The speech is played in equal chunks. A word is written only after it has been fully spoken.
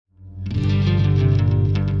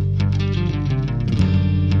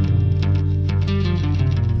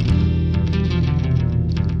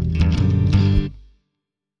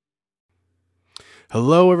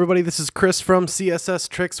Hello everybody, this is Chris from CSS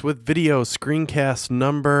Tricks with video screencast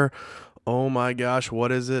number, oh my gosh,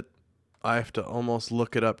 what is it? I have to almost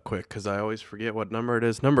look it up quick because I always forget what number it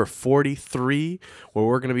is. Number 43, where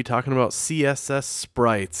we're going to be talking about CSS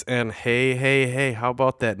Sprites. And hey, how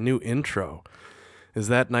about that new intro? Is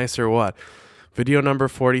that nice or what? Video number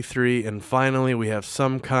 43, and finally we have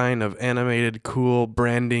some kind of animated, cool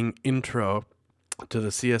branding intro to the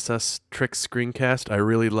CSS Tricks screencast. I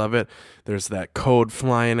really love it. There's that code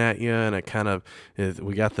flying at you, and it kind of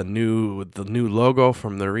we got the new logo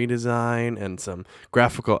from the redesign and some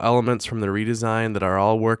graphical elements from the redesign that are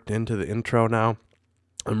all worked into the intro now.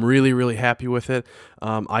 I'm really happy with it.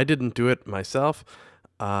 I didn't do it myself.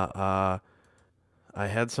 I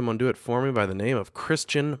had someone do it for me by the name of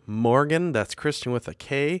Christian Morgan. That's Christian with a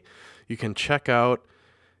K. You can check out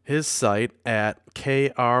his site at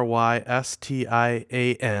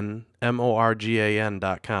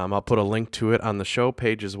KRYSTIANMORGAN.com. I'll put a link to it on the show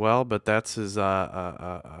page as well, but that's his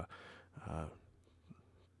where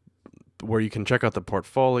you can check out the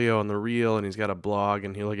portfolio and the reel, and he's got a blog,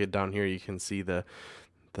 and he'll get down here. You can see that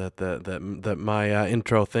my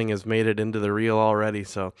intro thing has made it into the reel already.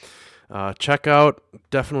 So check out,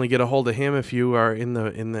 definitely get a hold of him if you are in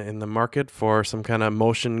the market for some kind of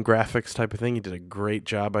motion graphics type of thing. He did a great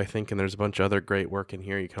job, I think, and there's a bunch of other great work in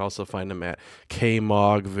here. You can also find him at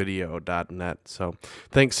kmogvideo.net. So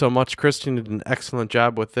thanks so much, Christian. You did an excellent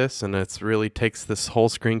job with this, and it's really takes this whole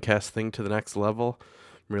screencast thing to the next level.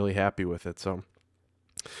 I'm really happy with it. So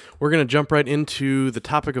we're going to jump right into the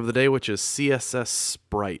topic of the day, which is CSS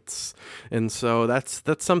Sprites. And so that's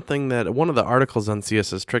something that one of the articles on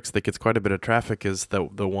CSS Tricks that gets quite a bit of traffic is the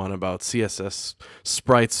one about CSS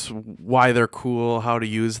Sprites, why they're cool, how to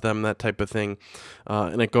use them, that type of thing.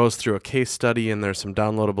 And it goes through a case study, and there's some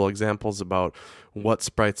downloadable examples about what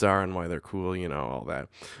sprites are and why they're cool, all that.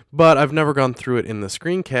 But I've never gone through it in the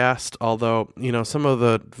screencast, although, some of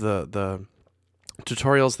the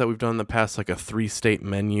tutorials that we've done in the past, like a 3-state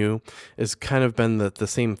menu, has kind of been the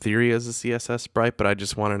same theory as a CSS sprite, but I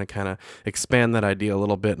just wanted to kind of expand that idea a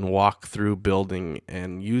little bit and walk through building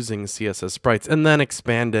and using CSS sprites, and then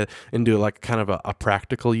expand it into like kind of a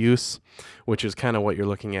practical use, which is kind of what you're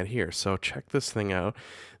looking at here. So check this thing out.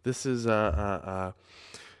 This is I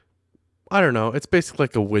don't know. It's basically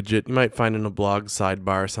like a widget you might find in a blog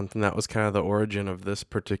sidebar or something. That was kind of the origin of this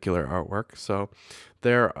particular artwork. So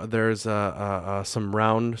there's some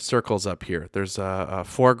round circles up here. There's 4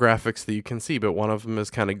 graphics that you can see, but one of them is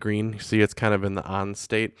kind of green. See, it's kind of in the on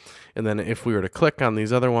state. And then if we were to click on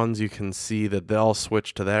these other ones, you can see that they'll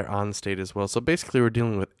switch to their on state as well. So basically, we're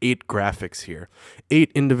dealing with 8 graphics here,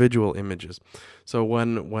 8 individual images. So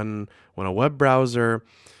when a web browser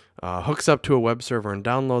hooks up to a web server and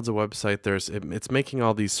downloads a website, it's making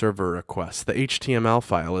all these server requests. The HTML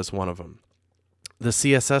file is one of them. The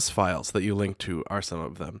CSS files that you link to are some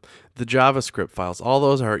of them. The JavaScript files, all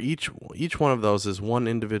those are each one of those is one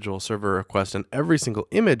individual server request, and every single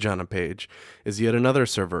image on a page is yet another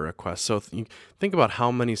server request. So think about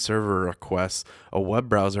how many server requests a web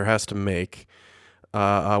browser has to make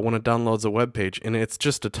when it downloads a web page, and it's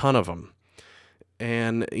just a ton of them.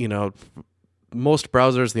 And most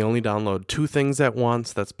browsers, they only download 2 things at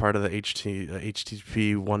once. That's part of the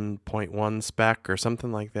HTTP 1.1 spec or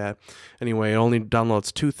something like that. Anyway, it only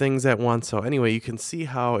downloads 2 things at once. So anyway, you can see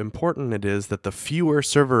how important it is that the fewer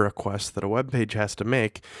server requests that a web page has to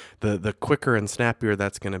make, the quicker and snappier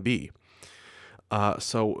that's going to be.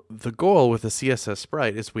 So the goal with the CSS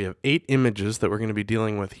Sprite is we have 8 images that we're going to be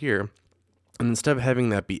dealing with here. And instead of having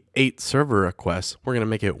that be 8 server requests, we're going to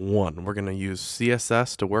make it 1. We're going to use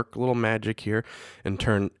CSS to work a little magic here and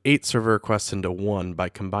turn 8 server requests into 1 by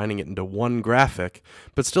combining it into one graphic,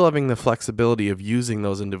 but still having the flexibility of using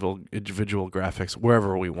those individual graphics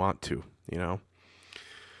wherever we want to,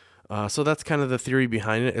 So that's kind of the theory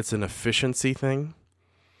behind it. It's an efficiency thing.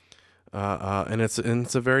 And it's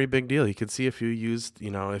a very big deal. You could see if you used,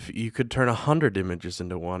 if you could turn 100 images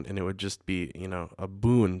into one, and it would just be, a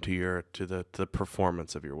boon to the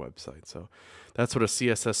performance of your website. So that's what a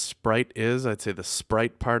CSS Sprite is. I'd say the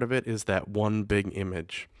Sprite part of it is that one big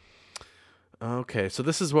image. Okay, so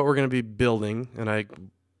this is what we're going to be building, and I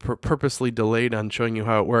purposely delayed on showing you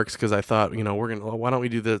how it works because I thought, why don't we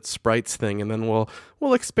do the sprites thing, and then we'll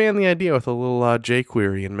expand the idea with a little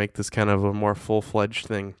jQuery and make this kind of a more full-fledged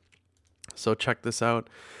thing. So check this out.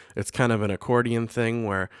 It's kind of an accordion thing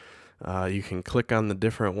where you can click on the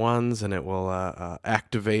different ones, and it will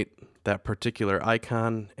activate that particular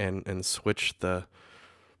icon and switch the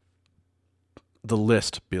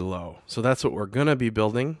list below. So that's what we're going to be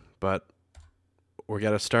building, but we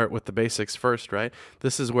got to start with the basics first, right?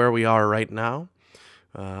 This is where we are right now.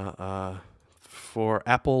 for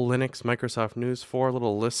Apple, Linux, Microsoft News, 4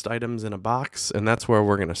 little list items in a box, and that's where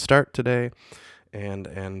we're going to start today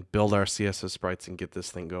and build our CSS sprites and get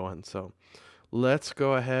this thing going. So let's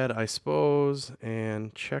go ahead, I suppose,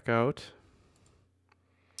 and check out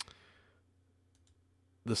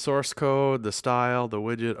the source code, the style, the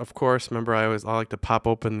widget. Of course, remember I like to pop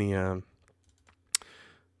open the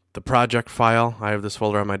project file. I have this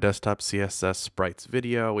folder on my desktop, CSS Sprites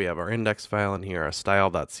video. We have our index file in here, our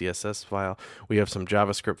style.css file. We have some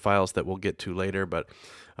JavaScript files that we'll get to later, but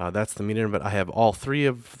that's the meat of it. I have all 3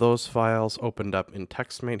 of those files opened up in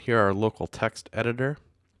TextMate. Here, our local text editor.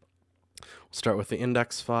 We'll start with the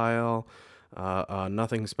index file.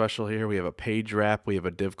 Nothing special here. We have a page wrap. We have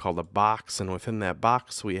a div called a box, and within that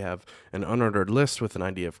box we have an unordered list with an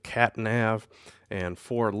ID of cat nav and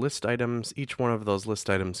 4 list items. Each one of those list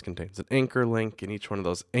items contains an anchor link, and each one of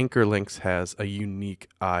those anchor links has a unique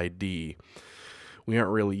ID. We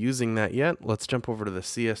aren't really using that yet. Let's jump over to the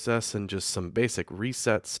CSS and just some basic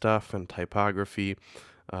reset stuff and typography.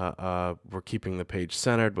 We're keeping the page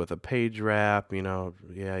centered with a page wrap,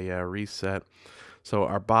 reset. So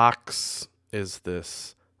our box is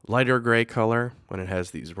this lighter gray color when it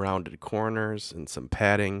has these rounded corners and some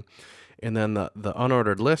padding. And then the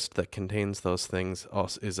unordered list that contains those things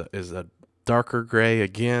also is a darker gray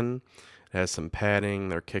again. It has some padding.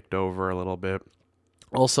 They're kicked over a little bit.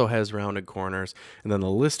 Also has rounded corners. And then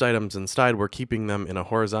the list items inside, we're keeping them in a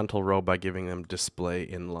horizontal row by giving them display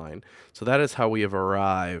inline. So that is how we have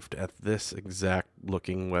arrived at this exact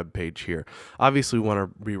looking web page here. Obviously, we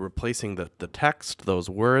want to be replacing the text, those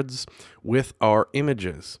words, with our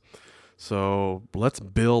images. So let's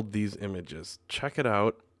build these images. Check it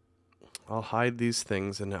out. I'll hide these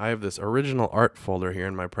things, and I have this original art folder here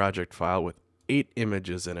in my project file with 8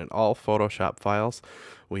 images in it, all Photoshop files.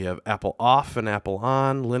 We have Apple off and Apple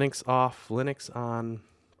on, Linux off, Linux on,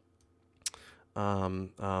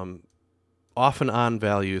 off and on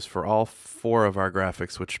values for all 4 of our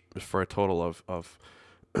graphics, which for a total of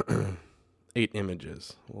 8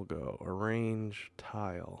 images. We'll go arrange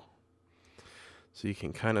tile, so you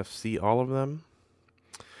can kind of see all of them.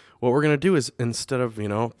 What we're going to do is, instead of,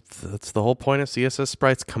 that's the whole point of CSS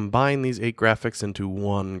Sprites, combine these 8 graphics into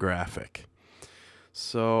one graphic.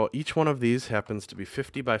 So each one of these happens to be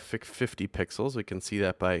 50 by 50 pixels. We can see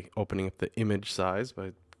that by opening up the image size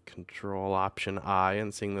by Control-Option-I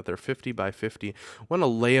and seeing that they're 50 by 50. I want to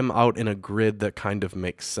lay them out in a grid that kind of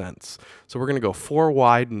makes sense. So we're going to go 4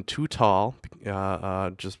 wide and 2 tall,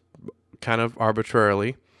 just kind of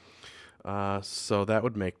arbitrarily. So that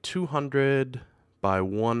would make 200 by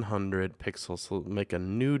 100 pixels. So we'll make a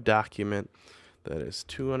new document that is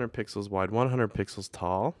 200 pixels wide, 100 pixels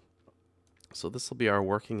tall. So this will be our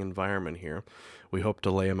working environment here. We hope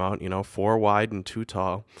to lay them out, 4 wide and 2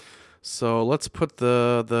 tall. So let's put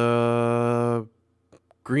the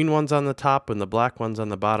green ones on the top and the black ones on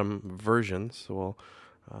the bottom version. So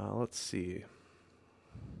let's see.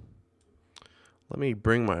 Let me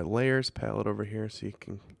bring my layers palette over here so you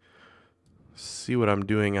can see what I'm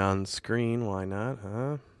doing on screen. Why not,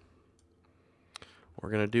 huh? What we're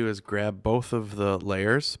going to do is grab both of the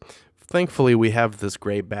layers. Thankfully, we have this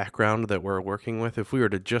gray background that we're working with. If we were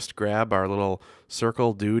to just grab our little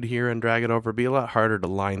circle dude here and drag it over, it'd be a lot harder to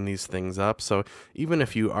line these things up. So even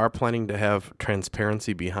if you are planning to have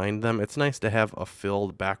transparency behind them, it's nice to have a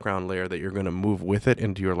filled background layer that you're going to move with it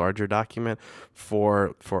into your larger document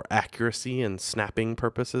for accuracy and snapping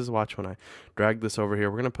purposes. Watch when I drag this over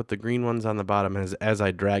here. We're going to put the green ones on the bottom. As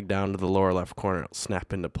I drag down to the lower left corner, it'll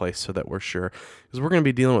snap into place so that we're sure. Because we're going to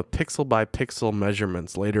be dealing with pixel by pixel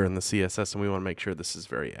measurements later in the CSS, and we want to make sure this is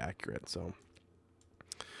very accurate. So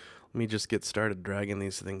let me just get started dragging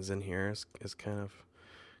these things in here as kind of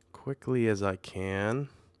quickly as I can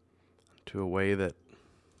to a way that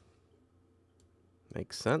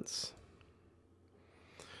makes sense.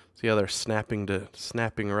 See how they're snapping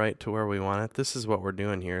right to where we want it? This is what we're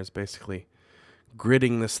doing here, is basically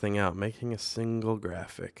gridding this thing out, making a single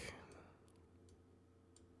graphic.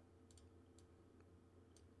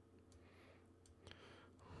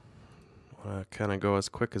 Kind of go as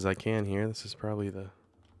quick as I can here. This is probably the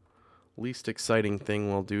least exciting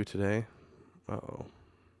thing we'll do today. Uh-oh.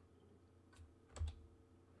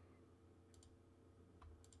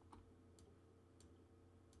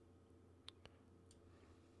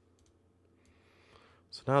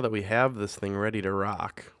 So now that we have this thing ready to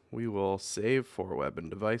rock, we will save for web and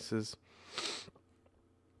devices.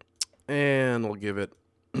 And we'll give it,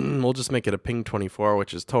 we'll just make it a ping 24,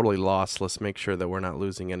 which is totally lossless. Make sure that we're not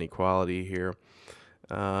losing any quality here.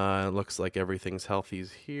 It looks like everything's healthy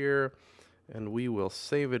here. And we will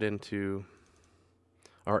save it into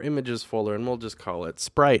our images folder, and we'll just call it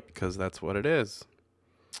Sprite, because that's what it is.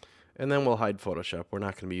 And then we'll hide Photoshop. We're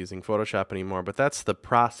not going to be using Photoshop anymore, but that's the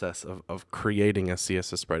process of creating a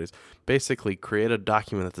CSS Sprite is basically create a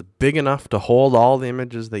document that's big enough to hold all the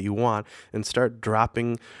images that you want and start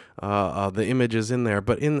dropping the images in there,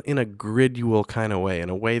 but in a gradual kind of way, in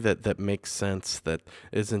a way that makes sense, that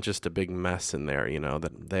isn't just a big mess in there, you know,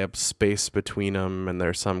 that they have space between them and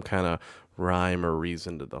there's some kind of rhyme or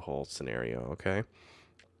reason to the whole scenario, okay?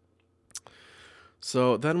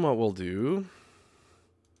 So then what we'll do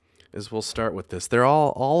is we'll start with this. They're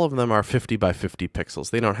all of them are 50 by 50 pixels.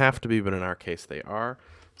 They don't have to be, but in our case they are.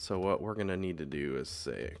 So what we're going to need to do is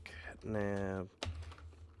say nav.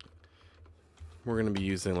 We're going to be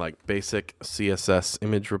using like basic CSS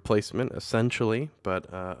image replacement essentially, but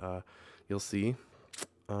you'll see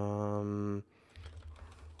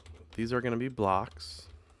these are going to be blocks.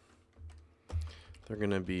 They're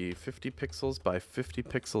going to be 50 pixels by 50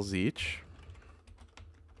 pixels each.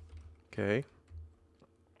 Okay.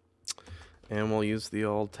 And we'll use the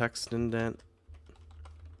old text indent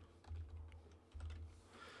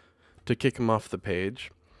to kick them off the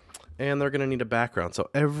page. And they're going to need a background. So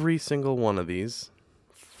every single one of these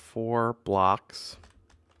 4 blocks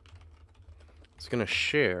is going to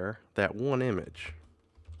share that one image.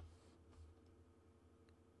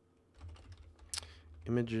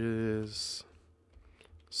 Images,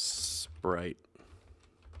 sprite,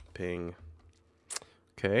 ping.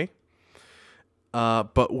 Okay.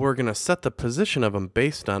 But we're going to set the position of them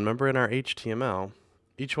based on, remember in our HTML,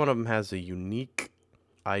 each one of them has a unique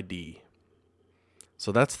ID.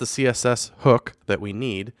 So that's the CSS hook that we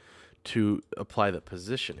need to apply the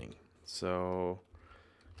positioning. So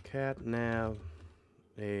cat nav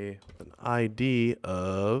an ID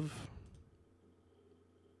of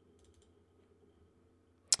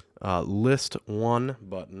list 1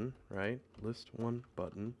 button, right? List 1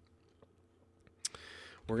 button.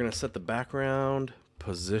 We're going to set the background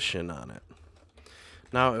position on it.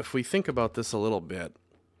 Now, if we think about this a little bit,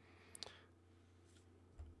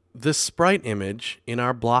 this sprite image in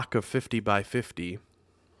our block of 50 by 50,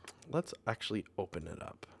 let's actually open it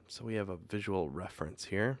up so we have a visual reference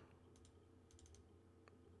here.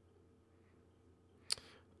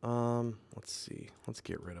 Let's see. Let's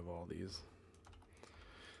get rid of all these.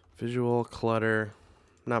 Visual clutter.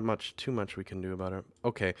 Not too much we can do about it.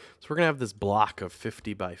 Okay, so we're going to have this block of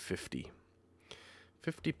 50 by 50.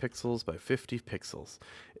 50 pixels by 50 pixels.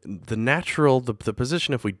 The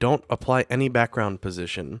position, if we don't apply any background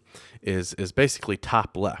position, is basically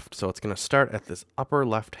top left. So it's going to start at this upper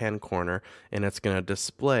left-hand corner, and it's going to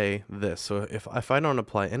display this. So if I don't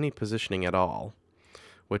apply any positioning at all,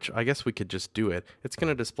 which I guess we could just do it, it's going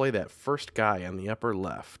to display that first guy on the upper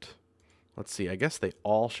left. Let's see, I guess they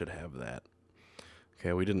all should have that.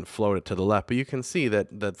 Okay, we didn't float it to the left, but you can see that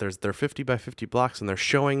they're 50 by 50 blocks, and they're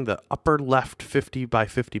showing the upper left 50 by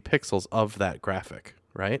 50 pixels of that graphic,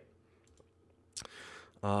 right?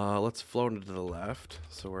 Let's float it to the left.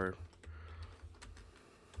 So we're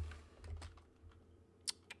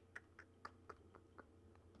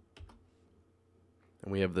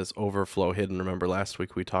and we have this overflow hidden. Remember last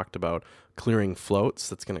week we talked about clearing floats.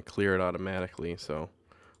 That's going to clear it automatically, so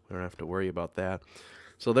we don't have to worry about that.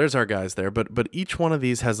 So there's our guys there, but each one of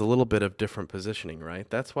these has a little bit of different positioning, right?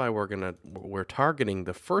 That's why we're targeting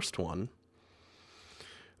the first one,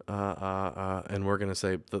 and we're gonna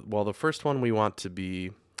say the first one we want to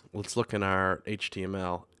be. Let's look in our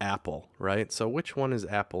HTML, Apple, right? So which one is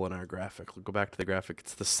Apple in our graphic? We'll go back to the graphic.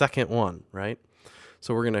 It's the second one, right?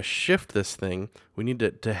 So we're gonna shift this thing. We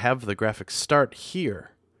need to have the graphic start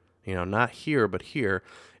here, you know, not here but here,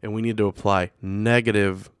 and we need to apply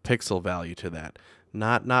negative pixel value to that.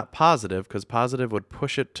 Not positive, because positive would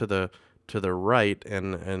push it to the right,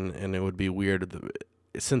 and it would be weird.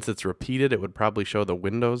 Since it's repeated, it would probably show the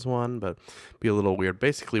Windows one, but be a little weird.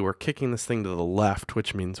 Basically, we're kicking this thing to the left,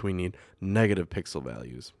 which means we need negative pixel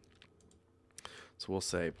values. So we'll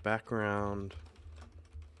say background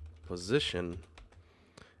position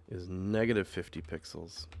is negative 50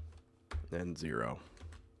 pixels and 0.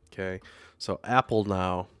 Okay, so Apple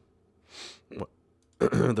now,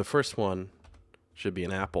 the first one should be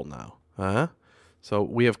an apple now. So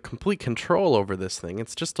we have complete control over this thing.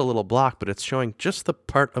 It's just a little block, but it's showing just the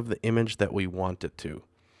part of the image that we want it to.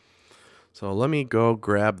 So let me go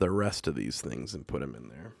grab the rest of these things and put them in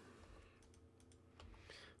there.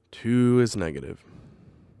 2 is negative.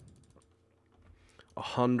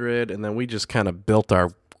 100, and then we just kind of built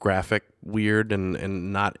our graphic weird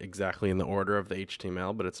and not exactly in the order of the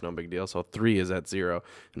HTML, but it's no big deal. So 3 is at 0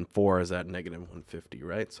 and 4 is at negative 150,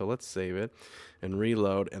 right? So let's save it and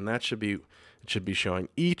reload, and that should be showing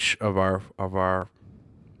each of our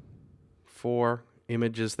 4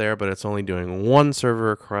 images there, but it's only doing one server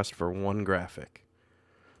request for one graphic.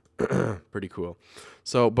 Pretty cool.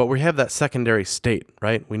 So, but we have that secondary state,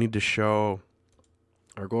 right? We need to show,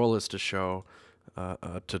 our goal is to show,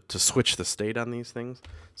 to switch the state on these things.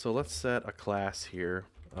 So let's set a class here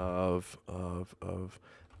of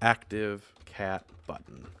active cat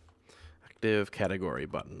button, active category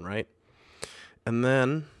button, right? And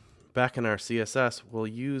then back in our CSS, we'll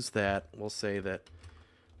use that, we'll say that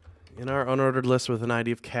in our unordered list with an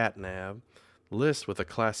ID of cat nav, list with a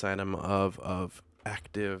class item of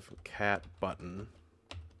active cat button,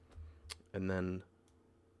 and then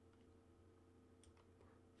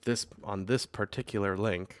this on this particular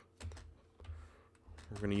link,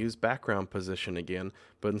 we're going to use background position again,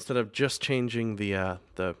 but instead of just changing the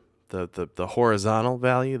horizontal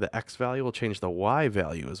value, the X value, we'll change the Y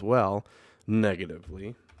value as well,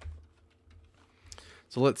 negatively.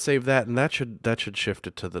 So let's save that, and that should shift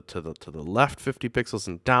it to the left 50 pixels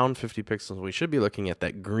and down 50 pixels. We should be looking at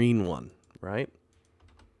that green one, right?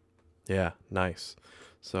 Yeah, nice.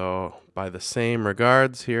 So by the same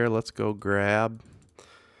regards here, let's go grab,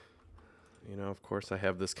 you know, of course I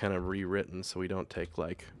have this kind of rewritten so we don't take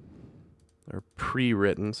like, or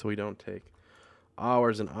pre-written so we don't take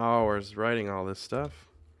hours and hours writing all this stuff.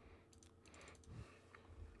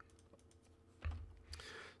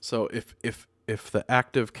 So if the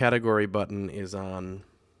active category button is on,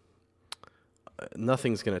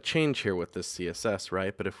 nothing's going to change here with this CSS,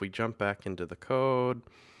 right? But if we jump back into the code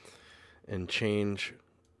and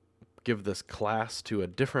give this class to a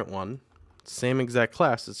different one, same exact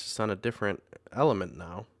class, it's just on a different element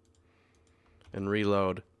now, and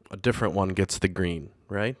reload, a different one gets the green,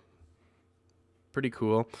 right? Pretty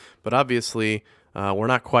cool. But obviously, we're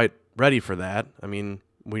not quite ready for that. I mean,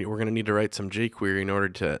 we're going to need to write some jQuery in order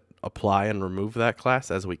to apply and remove that class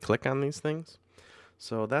as we click on these things.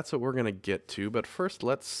 So that's what we're going to get to. But first,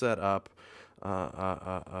 let's set up.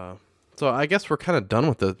 So I guess we're kind of done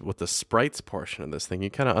with the sprites portion of this thing.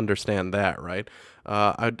 You kind of understand that, right?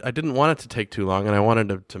 I didn't want it to take too long, and I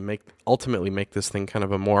wanted to ultimately make this thing kind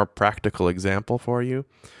of a more practical example for you.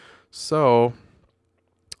 So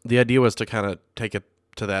the idea was to kind of take it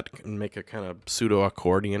to that and make a kind of pseudo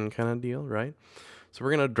accordion kind of deal, right? So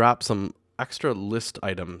we're going to drop some extra list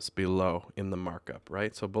items below in the markup,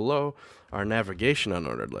 right? So below our navigation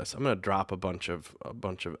unordered list, I'm going to drop a bunch of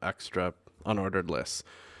extra unordered lists.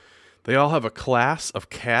 They all have a class of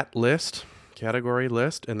cat list, category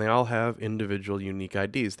list, and they all have individual unique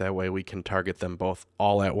IDs. That way we can target them both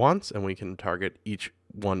all at once, and we can target each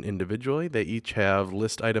one individually. They each have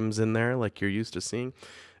list items in there like you're used to seeing.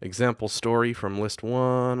 Example story from list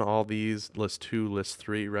 1, all these, list 2, list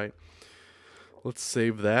 3, right? Let's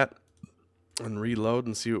save that and reload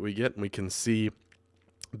and see what we get. And we can see,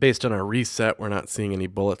 based on our reset, we're not seeing any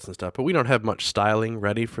bullets and stuff, but we don't have much styling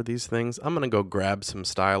ready for these things. I'm going to go grab some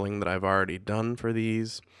styling that I've already done for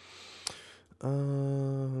these. Here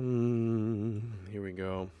we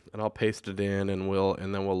go. And I'll paste it in, and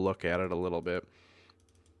then we'll look at it a little bit.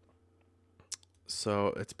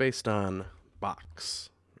 So it's based on box,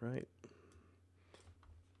 right?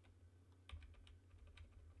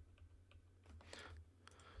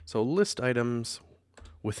 So list items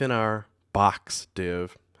within our box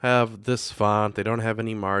div have this font. They don't have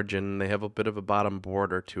any margin. They have a bit of a bottom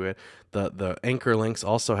border to it. The anchor links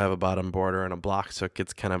also have a bottom border and a block, so it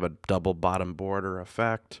gets kind of a double bottom border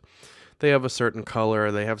effect. They have a certain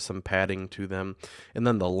color. They have some padding to them. And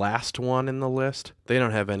then the last one in the list, they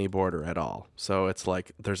don't have any border at all. So it's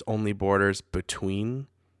like there's only borders between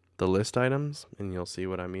the list items, and you'll see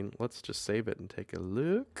what I mean. Let's just save it and take a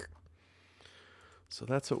look. So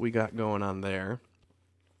that's what we got going on there.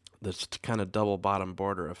 This kind of double bottom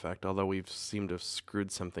border effect, although we've seemed to have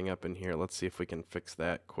screwed something up in here. Let's see if we can fix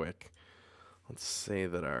that quick. Let's say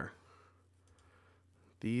that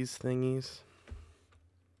these thingies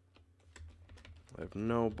have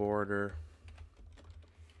no border,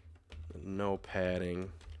 no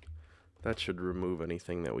padding. That should remove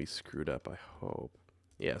anything that we screwed up, I hope.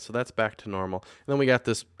 Yeah, so that's back to normal. And then we got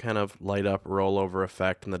this kind of light up rollover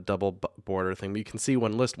effect and the double border thing. But you can see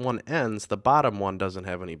when list 1 ends, the bottom one doesn't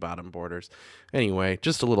have any bottom borders. Anyway,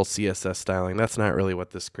 just a little CSS styling. That's not really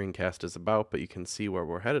what this screencast is about, but you can see where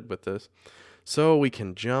we're headed with this. So we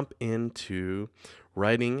can jump into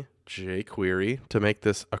writing jQuery to make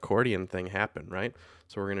this accordion thing happen, right?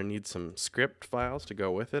 So we're going to need some script files to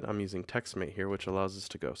go with it. I'm using TextMate here, which allows us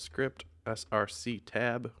to go script src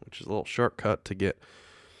tab, which is a little shortcut to get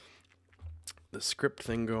the script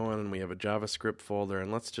thing going, and we have a JavaScript folder, and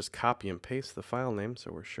let's just copy and paste the file name so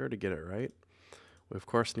we're sure to get it right. We of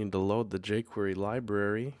course need to load the jQuery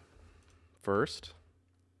library first.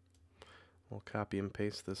 We'll copy and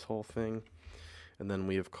paste this whole thing. And then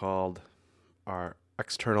we have called our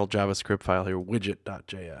external JavaScript file here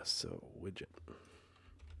widget.js. So widget.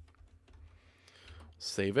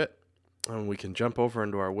 Save it. And we can jump over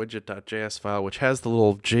into our widget.js file, which has the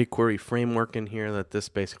little jQuery framework in here that this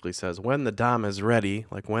basically says when the DOM is ready,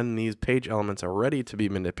 like when these page elements are ready to be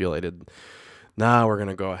manipulated, now we're going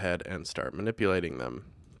to go ahead and start manipulating them.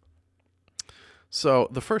 So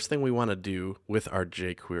the first thing we want to do with our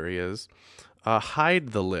jQuery is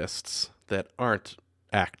hide the lists that aren't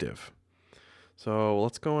active. So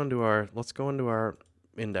let's go into our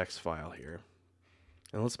index file here,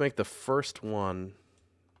 and let's make the first one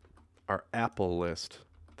our Apple list,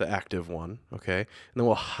 the active one, okay? And then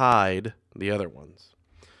we'll hide the other ones.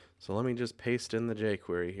 So let me just paste in the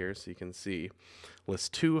jQuery here so you can see.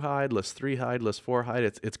 List 2 hide, list 3 hide, list 4 hide.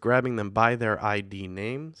 It's grabbing them by their ID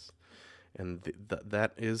names, and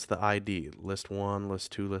that is the ID. List 1,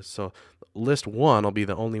 list 2, list. So list 1 will be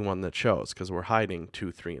the only one that shows because we're hiding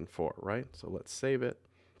 2, 3, and 4, right? So let's save it.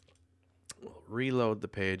 We'll reload the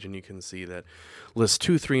page, and you can see that lists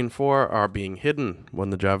 2, 3, and 4 are being hidden. When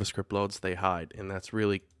the JavaScript loads, they hide, and that's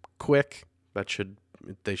really quick.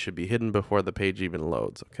 They should be hidden before the page even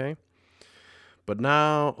loads, okay? But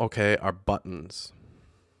now, okay, our buttons,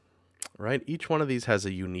 right? Each one of these has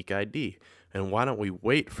a unique ID, and why don't we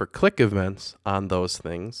wait for click events on those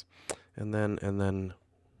things, and then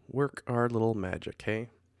work our little magic, okay?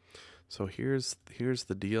 So here's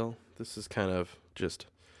the deal. This is kind of just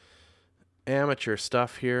amateur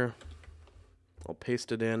stuff here. I'll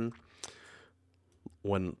paste it in.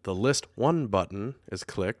 When the list 1 button is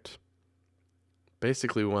clicked,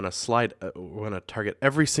 basically we want to target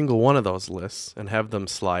every single one of those lists and have them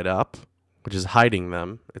slide up, which is hiding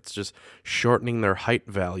them. It's just shortening their height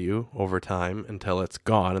value over time until it's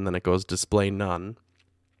gone, and then it goes display none.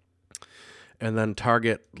 And then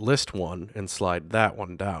target list 1 and slide that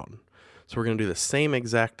one down. So we're going to do the same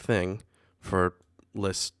exact thing for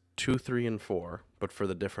lists 2, 3, and 4, but for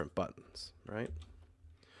the different buttons, right?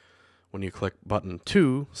 When you click button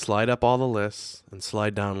 2, slide up all the lists and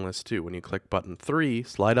slide down list 2. When you click button 3,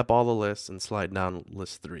 slide up all the lists and slide down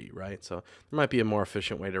list 3, right? So there might be a more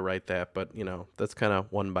efficient way to write that, but that's kind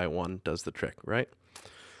of one by one does the trick, right?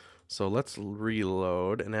 So let's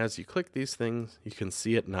reload, and as you click these things, you can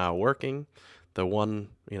see it now working. The one,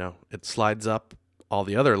 it slides up all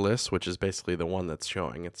the other lists, which is basically the one that's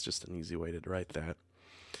showing. It's just an easy way to write that.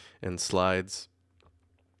 And slides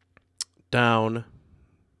down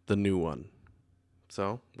the new one.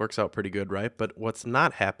 So works out pretty good, right? But what's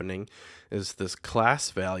not happening is this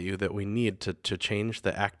class value that we need to change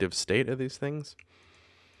the active state of these things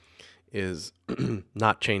is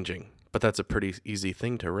not changing. But that's a pretty easy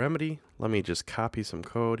thing to remedy. Let me just copy some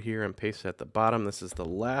code here and paste it at the bottom. This is the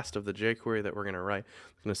last of the jQuery that we're going to write.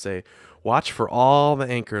 I'm going to say, watch for all the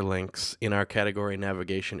anchor links in our category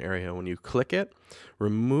navigation area. When you click it,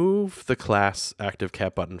 remove the class active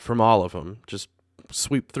cat button from all of them. Just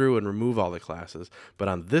sweep through and remove all the classes. But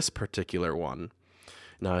on this particular one,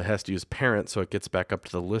 now it has to use parent, so it gets back up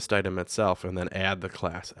to the list item itself, and then add the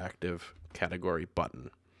class active category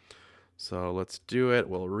button. So let's do it.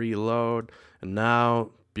 We'll reload. And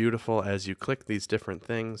now, beautiful, as you click these different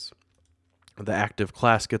things, the active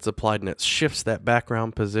class gets applied, and it shifts that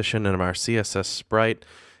background position in our CSS sprite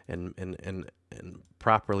and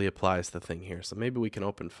properly applies the thing here. So maybe we can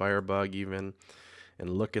open Firebug even and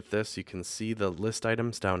look at this. You can see the list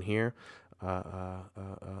items down here.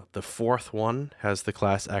 The fourth one has the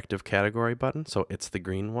class active category button, so it's the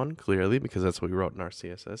green one, clearly, because that's what we wrote in our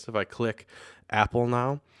CSS. If I click Apple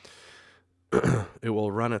now, it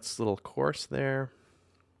will run its little course there,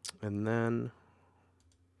 and then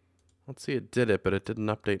let's see, it did it, but it didn't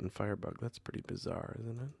update in Firebug. That's pretty bizarre,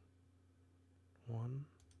 isn't it? 1,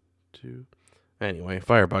 2. Anyway,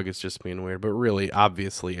 Firebug is just being weird, but really,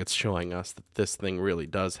 obviously, it's showing us that this thing really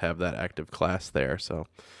does have that active class there. So,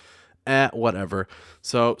 whatever.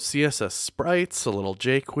 So, CSS Sprites, a little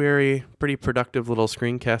jQuery, pretty productive little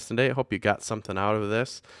screencast today. I hope you got something out of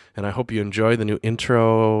this, and I hope you enjoy the new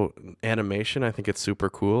intro animation. I think it's super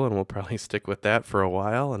cool, and we'll probably stick with that for a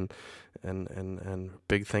while. And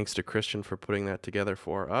big thanks to Christian for putting that together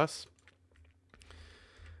for us.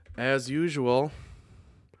 As usual.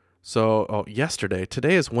 So,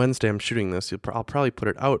 today is Wednesday, I'm shooting this. I'll probably put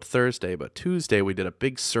it out Thursday, but Tuesday we did a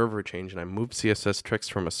big server change, and I moved CSS Tricks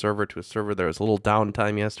from a server to a server. There was a little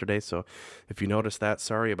downtime yesterday, so if you noticed that,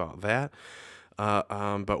 sorry about that.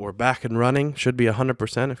 But we're back and running. Should be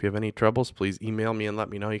 100%. If you have any troubles, please email me and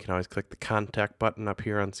let me know. You can always click the contact button up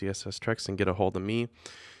here on CSS Tricks and get a hold of me.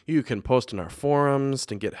 You can post in our forums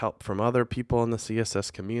to get help from other people in the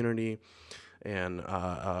CSS community. and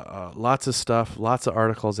lots of stuff, lots of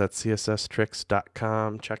articles at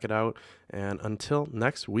csstricks.com. Check it out. And until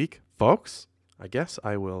next week, folks, I guess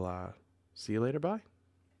I will see you later. Bye.